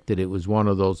suspect that it was one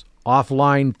of those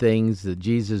offline things that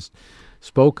Jesus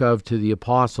spoke of to the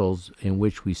apostles, in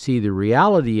which we see the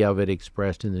reality of it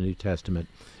expressed in the New Testament.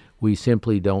 We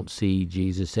simply don't see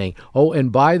Jesus saying, oh,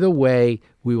 and by the way,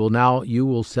 you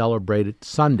will celebrate it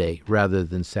Sunday rather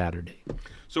than Saturday.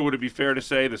 So would it be fair to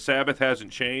say the Sabbath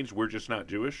hasn't changed, we're just not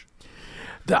Jewish?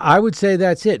 I would say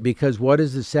that's it, because what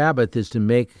is the Sabbath is to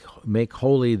make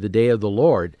holy the day of the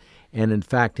Lord. And in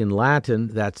fact, in Latin,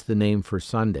 that's the name for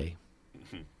Sunday.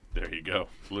 There you go,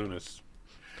 Lunas.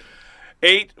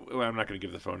 I'm not going to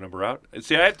give the phone number out.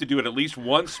 See, I have to do it at least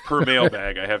once per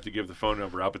mailbag. I have to give the phone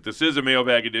number out. But this is a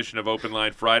mailbag edition of Open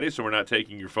Line Friday, so we're not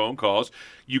taking your phone calls.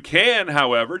 You can,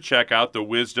 however, check out the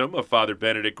wisdom of Father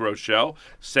Benedict Groeschel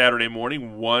Saturday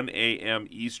morning, 1 a.m.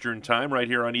 Eastern Time, right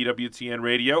here on EWTN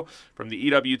Radio. From the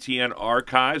EWTN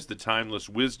archives, the timeless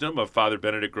wisdom of Father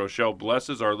Benedict Groeschel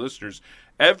blesses our listeners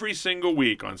every single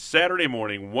week on Saturday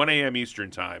morning, 1 a.m. Eastern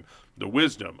Time, the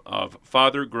wisdom of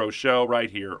Father Groeschel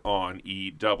right here on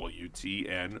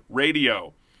EWTN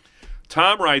Radio.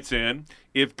 Tom writes in,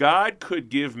 if God could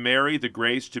give Mary the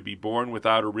grace to be born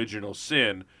without original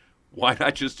sin, why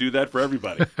not just do that for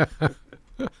everybody?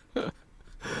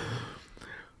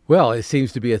 Well, it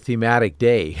seems to be a thematic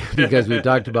day because we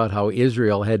talked about how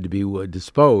Israel had to be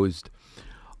disposed.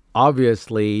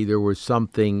 Obviously, there was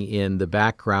something in the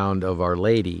background of Our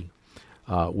Lady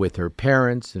with her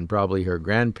parents and probably her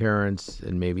grandparents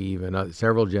and maybe even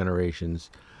several generations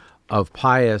of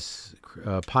pious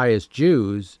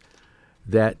Jews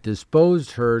that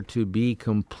disposed her to be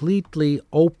completely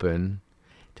open,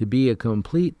 to be a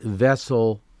complete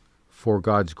vessel for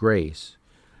God's grace.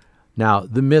 Now,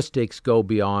 the mystics go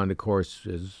beyond, of course,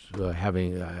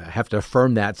 have to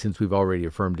affirm that since we've already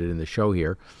affirmed it in the show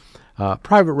here.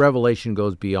 Private revelation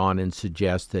goes beyond and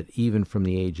suggests that even from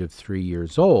the age of 3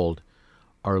 years old,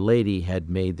 Our Lady had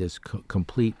made this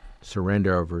complete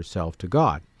surrender of herself to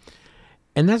God.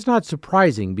 And that's not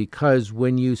surprising because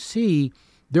when you see,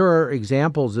 there are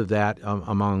examples of that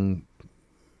among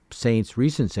saints,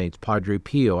 recent saints. Padre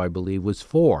Pio, I believe, was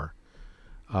 4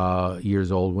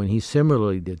 years old when he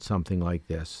similarly did something like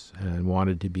this and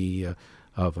wanted to be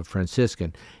of a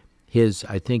Franciscan.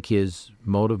 I think his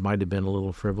motive might have been a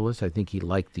little frivolous. I think he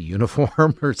liked the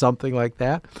uniform or something like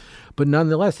that. But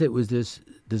nonetheless, it was this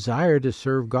desire to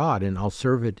serve God, and I'll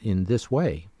serve it in this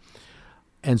way.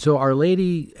 And so Our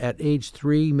Lady at age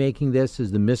 3 making this,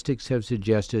 as the mystics have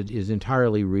suggested, is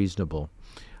entirely reasonable.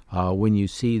 When you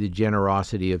see the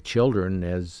generosity of children,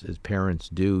 as parents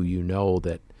do, you know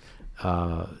that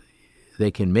they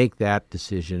can make that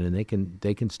decision and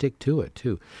they can stick to it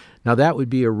too. Now that would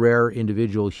be a rare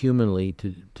individual humanly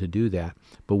to do that,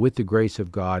 but with the grace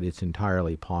of God, it's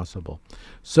entirely possible.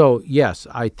 So yes,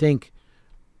 I think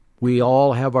we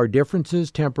all have our differences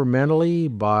temperamentally,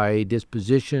 by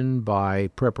disposition, by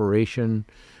preparation,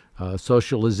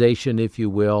 socialization, if you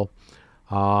will.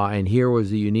 And here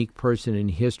was a unique person in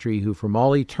history who, from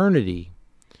all eternity,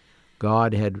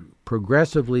 God had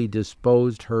progressively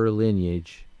disposed her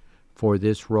lineage for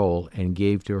this role and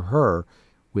gave to her,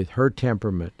 with her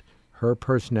temperament, her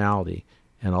personality,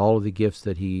 and all of the gifts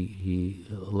that he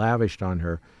lavished on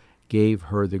her, gave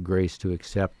her the grace to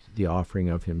accept the offering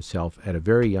of himself at a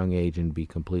very young age and be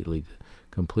completely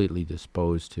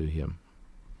disposed to him.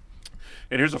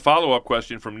 And here's a follow-up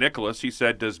question from Nicholas. He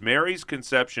said, does Mary's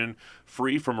conception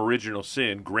free from original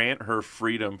sin grant her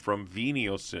freedom from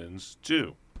venial sins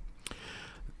too?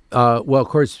 Well, of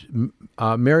course,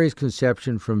 Mary's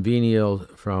conception from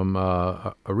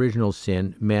original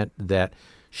sin meant that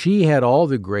she had all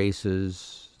the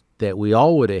graces that we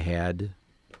all would have had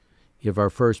if our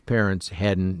first parents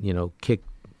hadn't,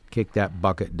 kicked that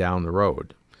bucket down the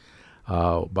road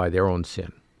by their own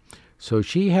sin. So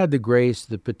she had the grace,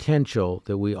 the potential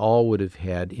that we all would have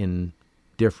had in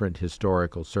different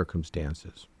historical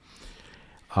circumstances.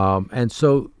 And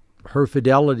so her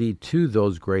fidelity to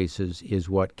those graces is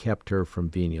what kept her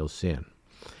from venial sin.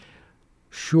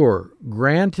 Sure,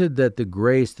 granted that the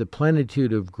grace, the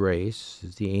plenitude of grace,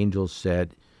 as the angels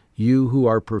said, you who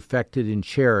are perfected in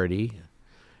charity,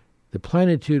 the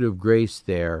plenitude of grace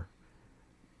there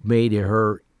made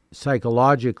her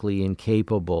psychologically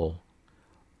incapable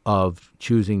of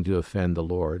choosing to offend the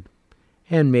Lord,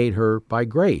 and made her, by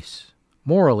grace,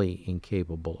 morally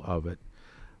incapable of it.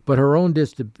 But her own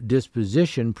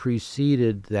disposition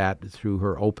preceded that through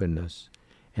her openness,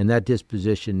 and that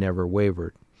disposition never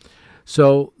wavered.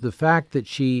 So the fact that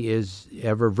she is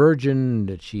ever virgin,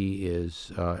 that she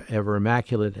is ever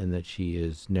immaculate, and that she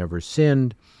is never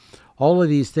sinned, all of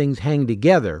these things hang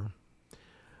together,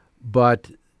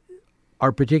 but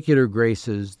are particular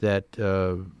graces that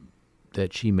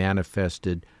she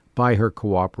manifested by her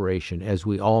cooperation, as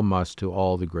we all must to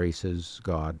all the graces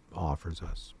God offers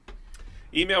us.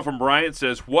 Email from Brian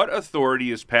says, what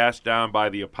authority is passed down by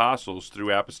the apostles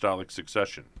through apostolic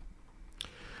succession?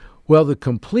 Well, the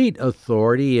complete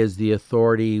authority is the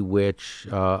authority which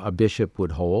a bishop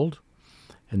would hold,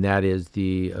 and that is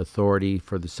the authority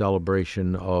for the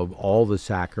celebration of all the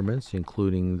sacraments,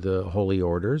 including the holy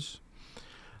orders,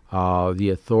 the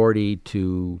authority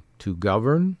to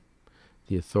govern,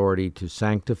 the authority to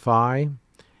sanctify,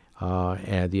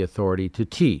 and the authority to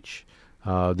teach.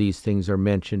 These things are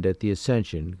mentioned at the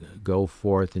Ascension. Go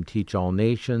forth and teach all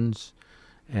nations,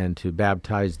 and to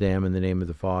baptize them in the name of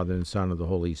the Father and Son and the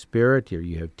Holy Spirit. Here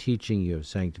you have teaching, you have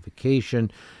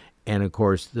sanctification, and of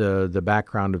course the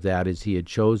background of that is he had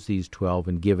chose these 12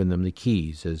 and given them the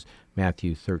keys, as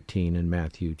Matthew 13 and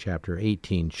Matthew chapter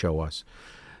 18 show us.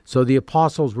 So the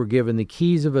apostles were given the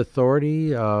keys of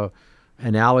authority,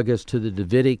 analogous to the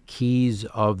Davidic keys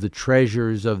of the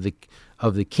treasures of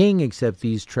the king, except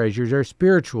these treasures are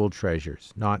spiritual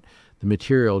treasures, not the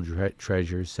material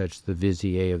treasures such the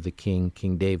vizier of the king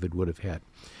David would have had.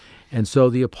 And so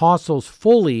the apostles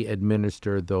fully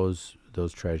administer those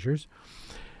treasures.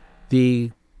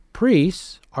 The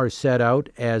priests are set out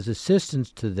as assistants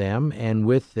to them, and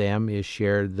with them is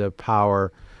shared the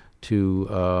power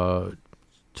to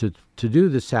do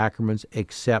the sacraments,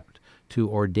 except to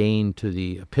ordain to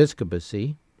the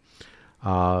episcopacy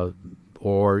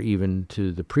or even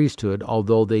to the priesthood,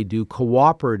 although they do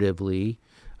cooperatively.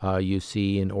 You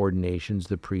see in ordinations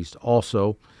the priest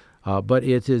also, but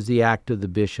it is the act of the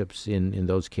bishops in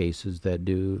those cases that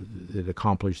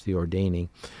accomplish the ordaining.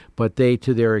 But they,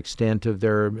 to their extent of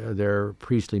their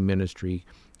priestly ministry,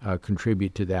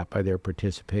 contribute to that by their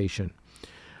participation.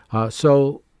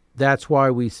 So that's why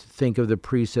we think of the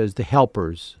priests as the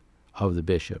helpers of the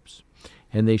bishops,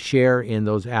 and they share in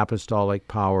those apostolic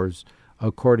powers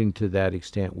according to that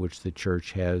extent which the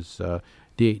Church has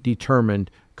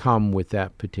determined come with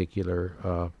that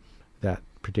particularly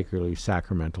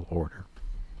sacramental order.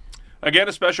 Again,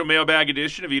 a special mailbag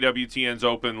edition of EWTN's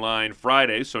Open Line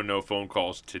Friday, so no phone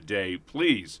calls today,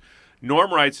 please.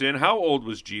 Norm writes in, how old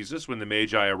was Jesus when the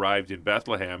Magi arrived in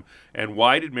Bethlehem, and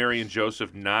why did Mary and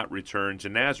Joseph not return to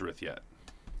Nazareth yet?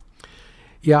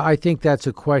 Yeah, I think that's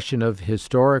a question of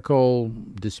historical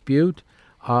dispute.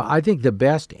 I think the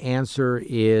best answer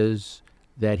is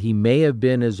that he may have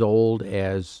been as old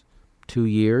as 2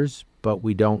 years, but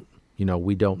we don't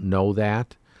know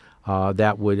that.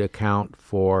 That would account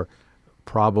for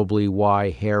probably why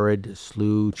Herod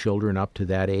slew children up to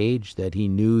that age, that he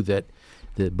knew that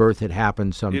the birth had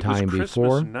happened some time before. It was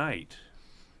Christmas night,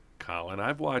 Colin.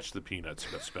 I've watched the Peanuts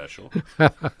special.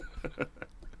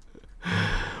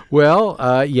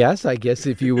 Well, yes, I guess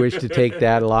if you wish to take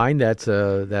that line, that's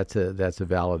a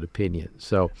valid opinion.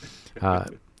 So,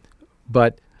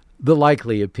 but the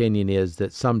likely opinion is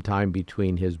that sometime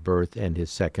between his birth and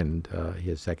his second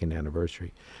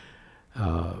anniversary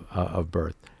of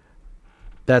birth.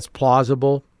 That's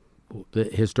plausible.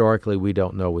 Historically, we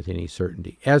don't know with any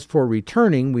certainty. As for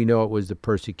returning, we know it was the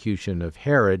persecution of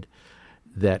Herod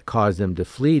that caused them to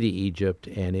flee to Egypt,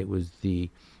 and it was the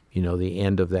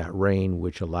end of that reign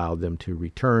which allowed them to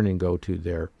return and go to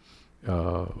their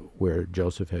where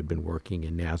Joseph had been working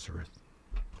in Nazareth.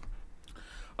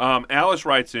 Alice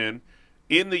writes in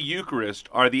the Eucharist,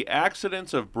 are the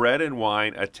accidents of bread and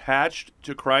wine attached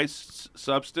to Christ's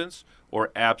substance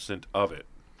or absent of it?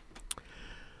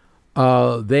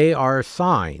 They are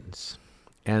signs,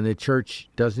 and the Church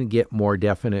doesn't get more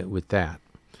definite with that.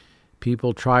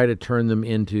 People try to turn them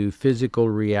into physical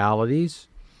realities.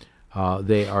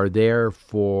 They are there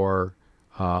for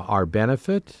our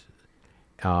benefit.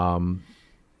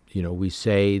 We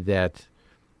say that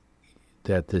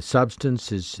the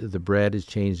substance is the bread is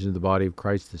changed into the body of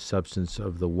Christ, the substance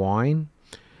of the wine.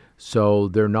 So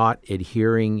they're not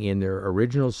adhering in their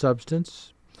original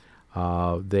substance.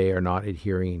 They are not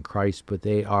adhering in Christ, but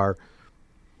they are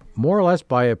more or less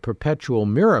by a perpetual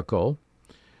miracle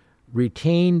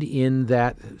retained in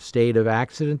that state of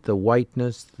accident, the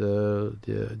whiteness, the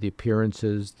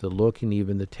appearances, the look, and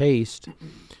even the taste,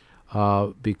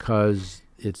 because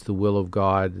it's the will of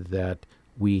God that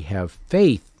we have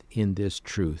faith in this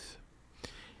truth,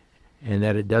 and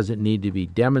that it doesn't need to be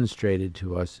demonstrated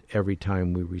to us every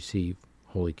time we receive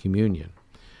Holy Communion.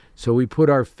 So we put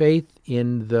our faith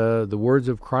in the words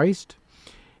of Christ,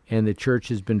 and the Church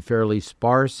has been fairly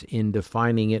sparse in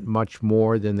defining it much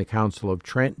more than the Council of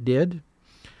Trent did,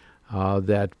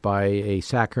 that by a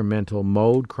sacramental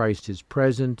mode Christ is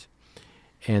present,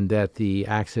 and that the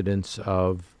accidents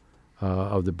of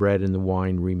the bread and the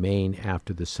wine remain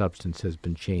after the substance has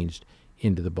been changed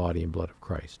into the body and blood of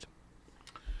Christ.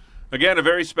 Again, a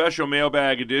very special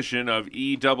mailbag edition of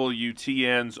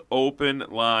EWTN's Open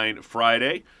Line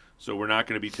Friday. So we're not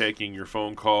going to be taking your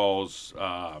phone calls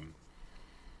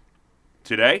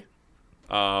today.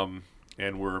 And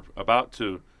we're about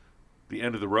to the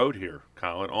end of the road here,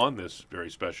 Colin, on this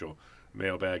very special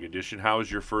mailbag edition. How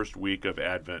has your first week of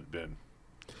Advent been?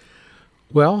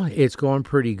 Well, it's going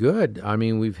pretty good. I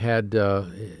mean, we've had,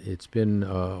 it's been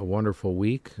a wonderful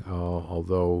week,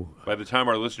 although... By the time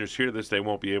our listeners hear this, they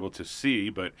won't be able to see,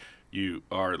 but you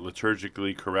are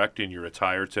liturgically correct in your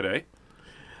attire today.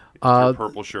 Your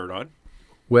purple shirt on.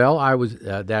 Well, I was,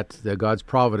 that's God's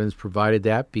providence provided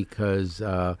that because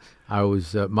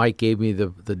Mike gave me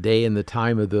the day and the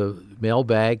time of the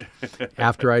mailbag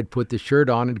after I'd put the shirt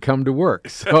on and come to work,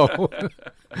 so...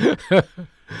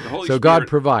 So God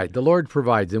provides. The Lord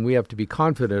provides, and we have to be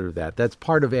confident of that. That's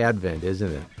part of Advent,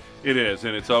 isn't it? It is,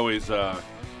 and it's always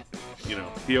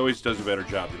he always does a better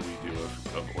job than we do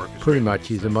of orchestrating. Pretty much, these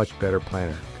he's a much better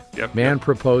planner. Yep. Man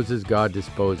proposes, God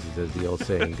disposes, as the old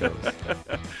saying goes.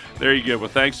 There you go. Well,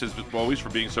 thanks as always for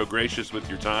being so gracious with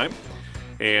your time.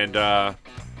 And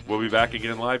we'll be back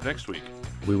again live next week.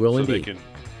 We will so indeed. They can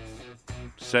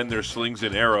send their slings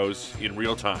and arrows in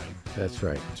real time. That's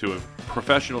right. To a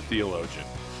professional theologian.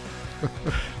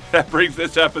 That brings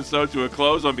this episode to a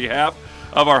close. On behalf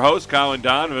of our host, Colin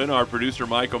Donovan, our producer,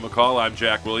 Michael McCall, I'm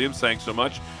Jack Williams. Thanks so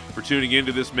much for tuning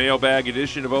into this mailbag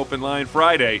edition of Open Line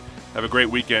Friday. Have a great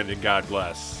weekend and God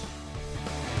bless.